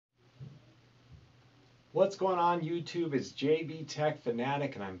What's going on YouTube? It's JB Tech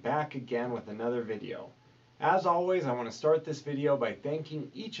Fanatic and I'm back again with another video. As always, I want to start this video by thanking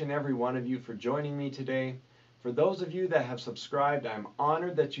each and every one of you for joining me today. For those of you that have subscribed, I'm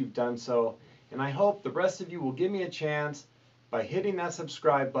honored that you've done so, and I hope the rest of you will give me a chance by hitting that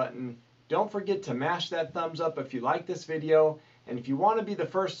subscribe button. Don't forget to mash that thumbs up if you like this video, and if you want to be the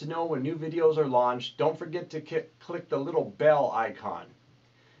first to know when new videos are launched, don't forget to click the little bell icon.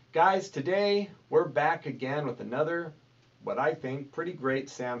 Guys, today we're back again with another, what I think, pretty great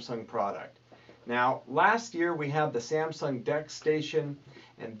Samsung product. Now, last year we had the Samsung DeX station,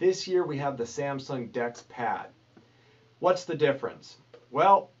 and this year we have the Samsung DeX pad. What's the difference?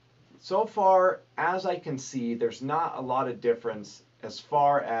 Well, so far as I can see, there's not a lot of difference as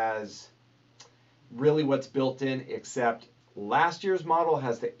far as really what's built in, except last year's model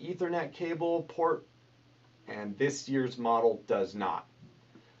has the Ethernet cable port, and this year's model does not.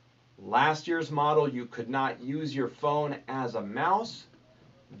 Last year's model, you could not use your phone as a mouse.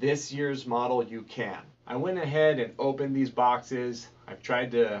 This year's model, you can. I went ahead and opened these boxes. I've tried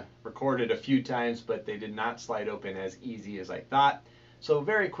to record it a few times, but they did not slide open as easy as I thought. So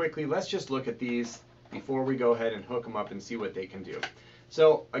very quickly, let's just look at these before we go ahead and hook them up and see what they can do.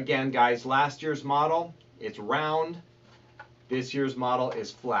 So again, guys, last year's model, it's round. This year's model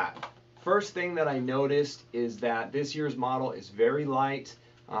is flat. First thing that I noticed is that this year's model is very light.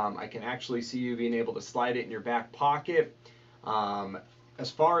 I can actually see you being able to slide it in your back pocket.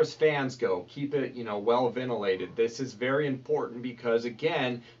 As far as fans go, keep it, well ventilated. This is very important because,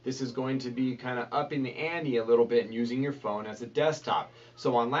 again, this is going to be kind of upping the ante a little bit and using your phone as a desktop.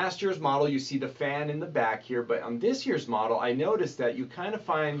 So on last year's model, you see the fan in the back here, but on this year's model, I noticed that you kind of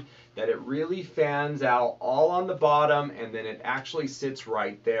find that it really fans out all on the bottom, and then it actually sits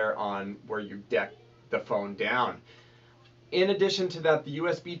right there on where you deck the phone down. In addition to that, the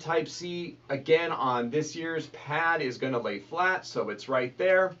USB Type-C, again, on this year's pad is going to lay flat, so it's right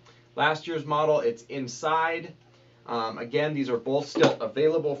there. Last year's model, it's inside. Again, these are both still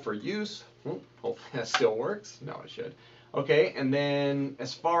available for use. Hopefully that still works. No, it should. Okay, and then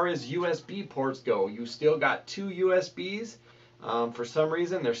as far as USB ports go, you still got two USBs. For some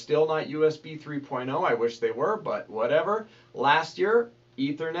reason, they're still not USB 3.0. I wish they were, but whatever. Last year,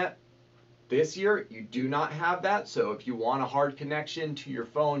 Ethernet. This year, you do not have that, so if you want a hard connection to your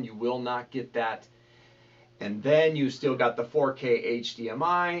phone, you will not get that. And then you still got the 4K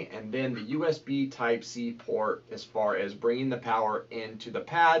HDMI, and then the USB Type-C port as far as bringing the power into the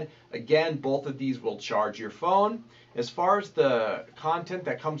pad. Again, both of these will charge your phone. As far as the content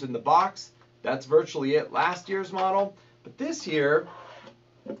that comes in the box, that's virtually it. Last year's model, but this year,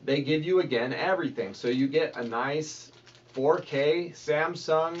 they give you, again, everything. So you get a nice 4K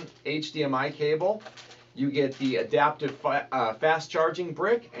Samsung HDMI cable, you get the adaptive fast charging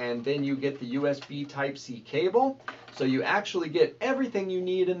brick, and then you get the USB Type-C cable. So you actually get everything you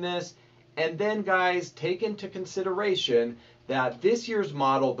need in this. And then, guys, take into consideration that this year's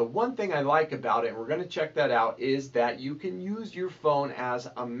model, the one thing I like about it, and we're going to check that out, is that you can use your phone as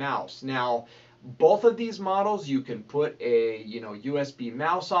a mouse. Now, both of these models, you can put a USB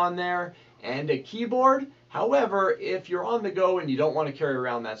mouse on there and a keyboard. However, if you're on the go and you don't want to carry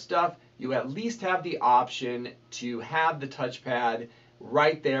around that stuff, you at least have the option to have the touchpad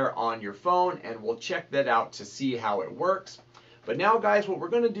right there on your phone, and we'll check that out to see how it works. But now, guys, what we're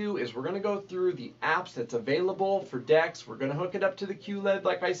going to do is we're going to go through the apps that's available for DeX. We're going to hook it up to the QLED,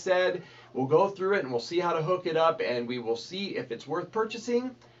 like I said. We'll go through it and we'll see how to hook it up, and we will see if it's worth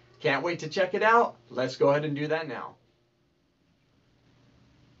purchasing. Can't wait to check it out. Let's go ahead and do that now.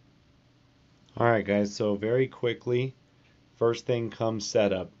 Alright guys, so very quickly, first thing comes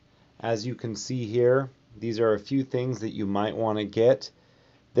setup. As you can see here, these are a few things that you might want to get.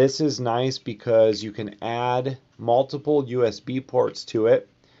 This is nice because you can add multiple USB ports to it.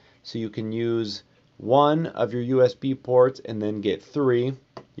 So you can use one of your USB ports and then get three.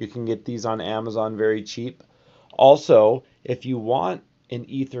 You can get these on Amazon very cheap. Also, if you want an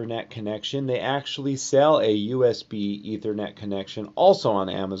Ethernet connection, they actually sell a USB Ethernet connection also on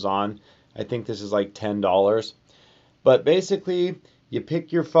Amazon. I think this is like $10. But basically, you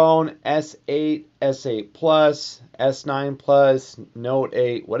pick your phone, S8, S8 Plus, S9 Plus, Note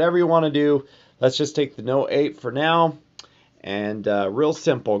 8, whatever you want to do. Let's just take the Note 8 for now. And real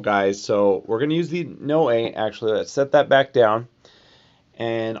simple, guys. So we're going to use the Note 8. Actually, let's set that back down.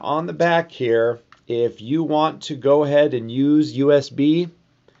 And on the back here, if you want to go ahead and use USB,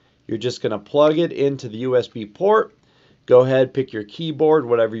 you're just going to plug it into the USB port. Go ahead, pick your keyboard,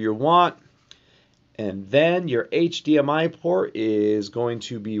 whatever you want. And then your HDMI port is going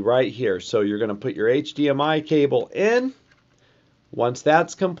to be right here. So you're going to put your HDMI cable in, Once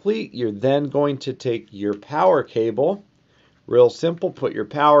that's complete, you're then going to take your power cable. Real simple, put your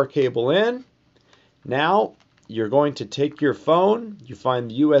power cable in. Now you're going to take your phone, you find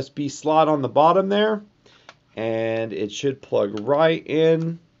the USB slot on the bottom there, and it should plug right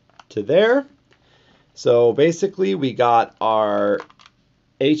in to there. So basically we got our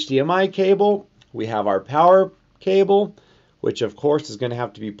HDMI cable, we have our power cable, which of course is going to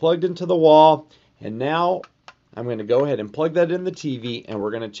have to be plugged into the wall, and now I'm going to go ahead and plug that in the TV and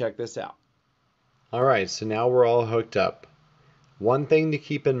we're going to check this out. Alright, so now we're all hooked up. One thing to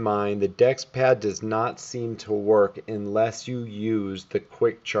keep in mind, the DeX pad does not seem to work unless you use the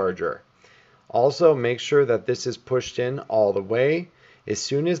quick charger. Also, make sure that this is pushed in all the way. As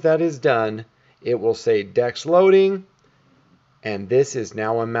soon as that is done, it will say DeX loading, and this is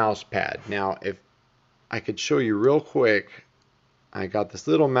now a mouse pad. Now, if I could show you real quick, I got this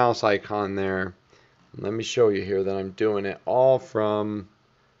little mouse icon there. Let me show you here that I'm doing it all from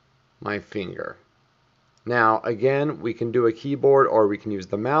my finger. Now again, we can do a keyboard or we can use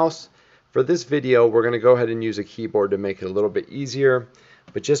the mouse. For this video, we're going to go ahead and use a keyboard to make it a little bit easier.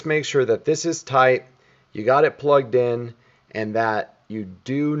 But just make sure that this is tight, you got it plugged in, and that you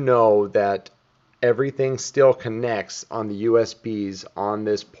do know that everything still connects on the USBs on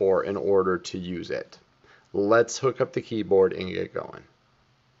this port in order to use it. Let's hook up the keyboard and get going.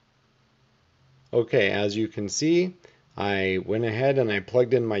 Okay, as you can see, I went ahead and I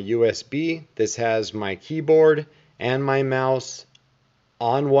plugged in my USB. This has my keyboard and my mouse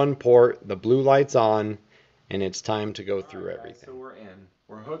on one port. The blue light's on, and it's time to go through everything. So we're in.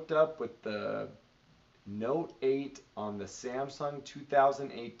 We're hooked up with the Note 8 on the Samsung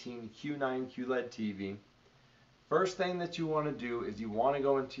 2018 Q9 QLED TV. First thing that you want to do is you want to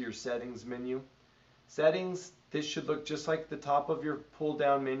go into your settings menu. Settings, this should look just like the top of your pull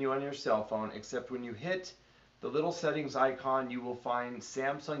down menu on your cell phone, except when you hit the little settings icon, you will find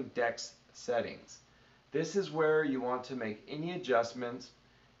Samsung DeX settings. This is where you want to make any adjustments.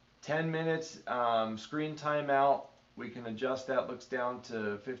 10 minutes screen timeout, we can adjust that, looks down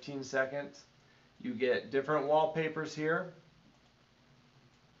to 15 seconds. You get different wallpapers here.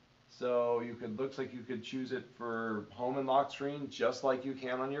 So you could, looks like you could choose it for home and lock screen just like you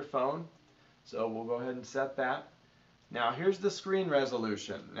can on your phone. So we'll go ahead and set that. Now here's the screen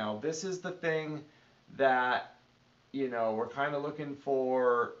resolution. Now this is the thing that, you know, we're kind of looking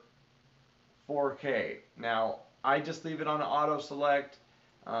for 4K. Now I just leave it on auto select.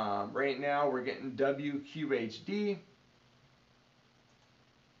 Right now we're getting WQHD.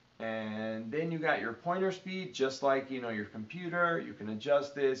 And then you got your pointer speed, just like, you know, your computer. You can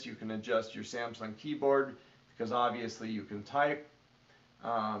adjust this. You can adjust your Samsung keyboard because obviously you can type.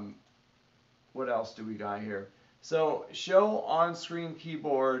 What else do we got here? So show on-screen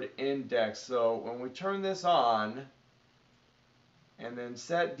keyboard in DeX. So when we turn this on, and then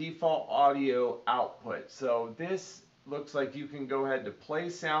set default audio output. So this looks like you can go ahead to play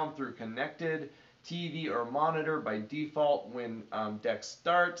sound through connected TV or monitor by default when DeX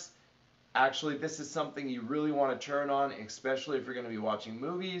starts. Actually, this is something you really want to turn on, especially if you're going to be watching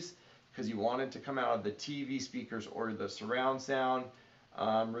movies, because you want it to come out of the TV speakers or the surround sound.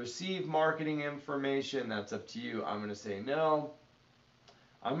 Receive marketing information, that's up to you. I'm going to say no.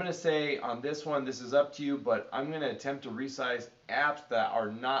 I'm going to say on this one, this is up to you, but I'm going to attempt to resize apps that are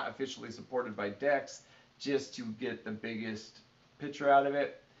not officially supported by DeX just to get the biggest picture out of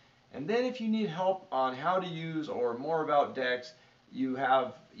it. And then if you need help on how to use or more about DeX, you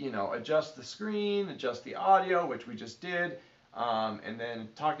have, you know, adjust the screen, adjust the audio, which we just did, and then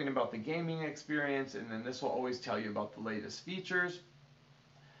talking about the gaming experience, and then this will always tell you about the latest features.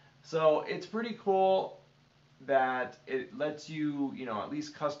 So it's pretty cool that it lets you, you know, at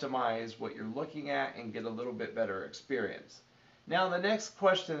least customize what you're looking at and get a little bit better experience. Now the next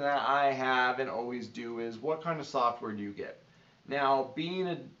question that I have and always do is, what kind of software do you get? Now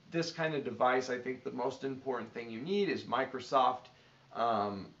being this kind of device, I think the most important thing you need is Microsoft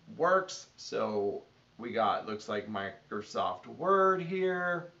Works. So we got, looks like Microsoft Word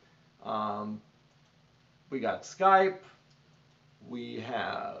here. We got Skype. We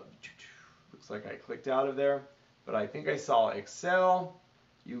have, looks like I clicked out of there, but I think I saw Excel.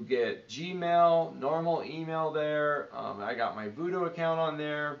 You get Gmail, normal email there. I got my Voodoo account on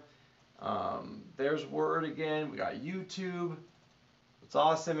there. There's Word again. We got YouTube. What's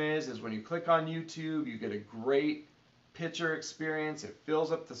awesome is when you click on YouTube, you get a great picture experience. It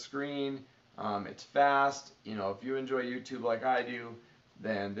fills up the screen. It's fast. You know, if you enjoy YouTube like I do,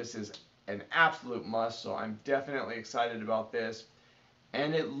 then this is an absolute must. So I'm definitely excited about this.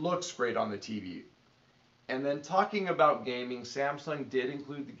 And it looks great on the TV. And then talking about gaming, Samsung did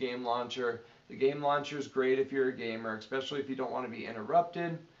include the game launcher. The game launcher is great if you're a gamer, especially if you don't want to be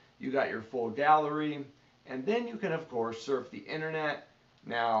interrupted. You got your full gallery, and then you can of course surf the internet.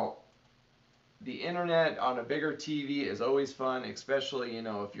 Now, the internet on a bigger TV is always fun, especially,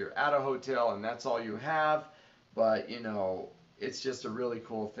 if you're at a hotel and that's all you have. But, it's just a really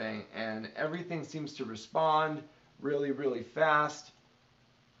cool thing. And everything seems to respond really, really fast.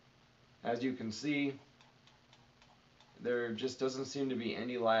 As you can see, there just doesn't seem to be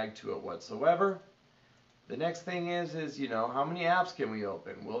any lag to it whatsoever. The next thing is how many apps can we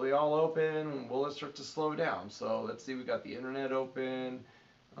open? Will they all open? Will it start to slow down? So let's see, we got the internet open.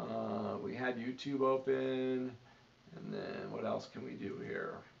 We had YouTube open. And then what else can we do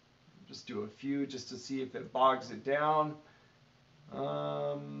here? Just do a few just to see if it bogs it down.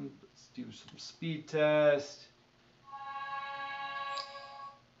 Let's do some speed test.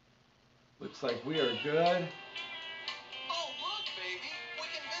 Looks like we are good.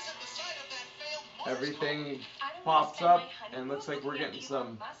 Everything pops up and looks like we're getting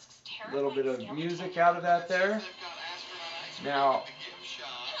some little bit of music out of that there. Now,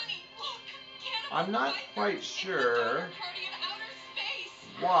 I'm not quite sure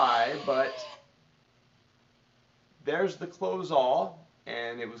why, but there's the close all,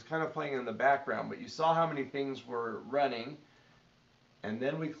 and it was kind of playing in the background, but you saw how many things were running, and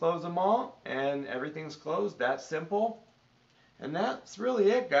then we close them all, and everything's closed. That's simple. And that's really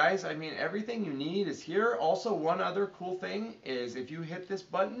it, guys. I mean, everything you need is here. Also, one other cool thing is if you hit this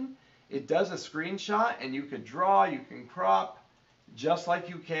button, it does a screenshot, and you can draw, you can crop, just like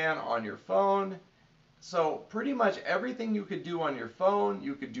you can on your phone. So pretty much everything you could do on your phone,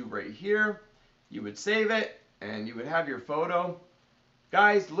 you could do right here. You would save it, and you would have your photo.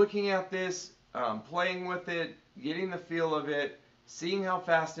 Guys, looking at this, playing with it, getting the feel of it, seeing how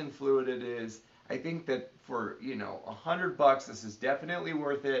fast and fluid it is, I think that for, $100, this is definitely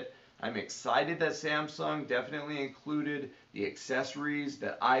worth it. I'm excited that Samsung definitely included the accessories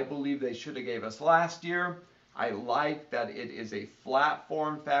that I believe they should have gave us last year. I like that it is a flat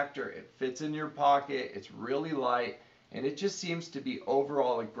form factor. It fits in your pocket. It's really light, and it just seems to be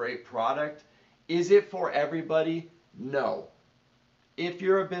overall a great product. Is it for everybody? No. If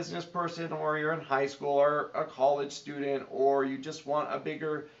you're a business person, or you're in high school, or a college student, or you just want a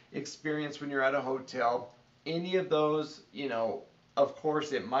bigger experience when you're at a hotel, any of those, of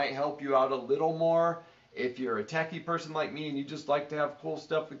course it might help you out a little more. If you're a techie person like me and you just like to have cool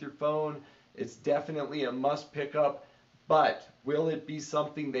stuff with your phone, it's definitely a must pick up. But will it be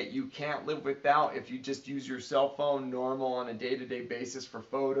something that you can't live without if you just use your cell phone normal on a day-to-day basis for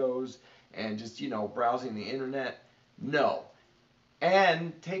photos and just, browsing the internet? No.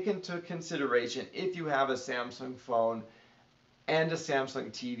 And take into consideration, if you have a Samsung phone and a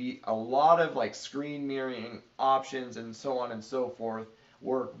Samsung TV, a lot of screen mirroring options and so on and so forth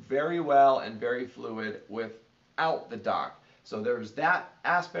work very well and very fluid without the dock. So there's that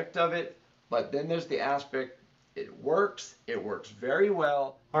aspect of it, but then there's the aspect it works very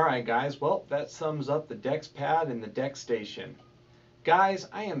well. Alright guys, well, that sums up the DeX pad and the DeX station. Guys,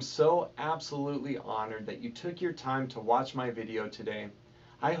 I am so absolutely honored that you took your time to watch my video today.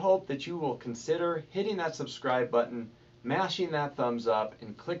 I hope that you will consider hitting that subscribe button, mashing that thumbs up,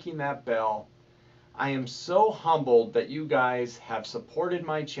 and clicking that bell. I am so humbled that you guys have supported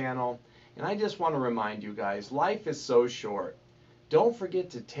my channel, and I just want to remind you guys, life is so short. Don't forget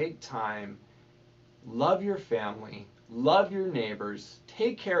to take time, love your family, love your neighbors,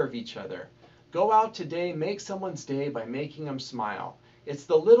 take care of each other. Go out today, make someone's day by making them smile. It's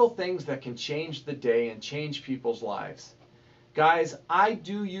the little things that can change the day and change people's lives. Guys, I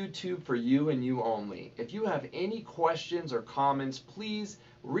do YouTube for you and you only. If you have any questions or comments, please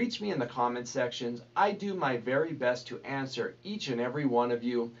reach me in the comment sections. I do my very best to answer each and every one of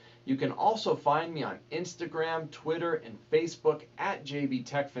you. You can also find me on Instagram, Twitter, and Facebook at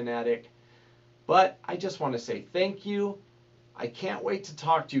JBTechFanatic. But I just want to say thank you. I can't wait to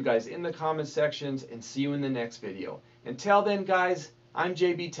talk to you guys in the comment sections and see you in the next video. Until then, guys, I'm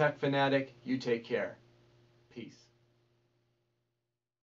JB Tech Fanatic. You take care. Peace.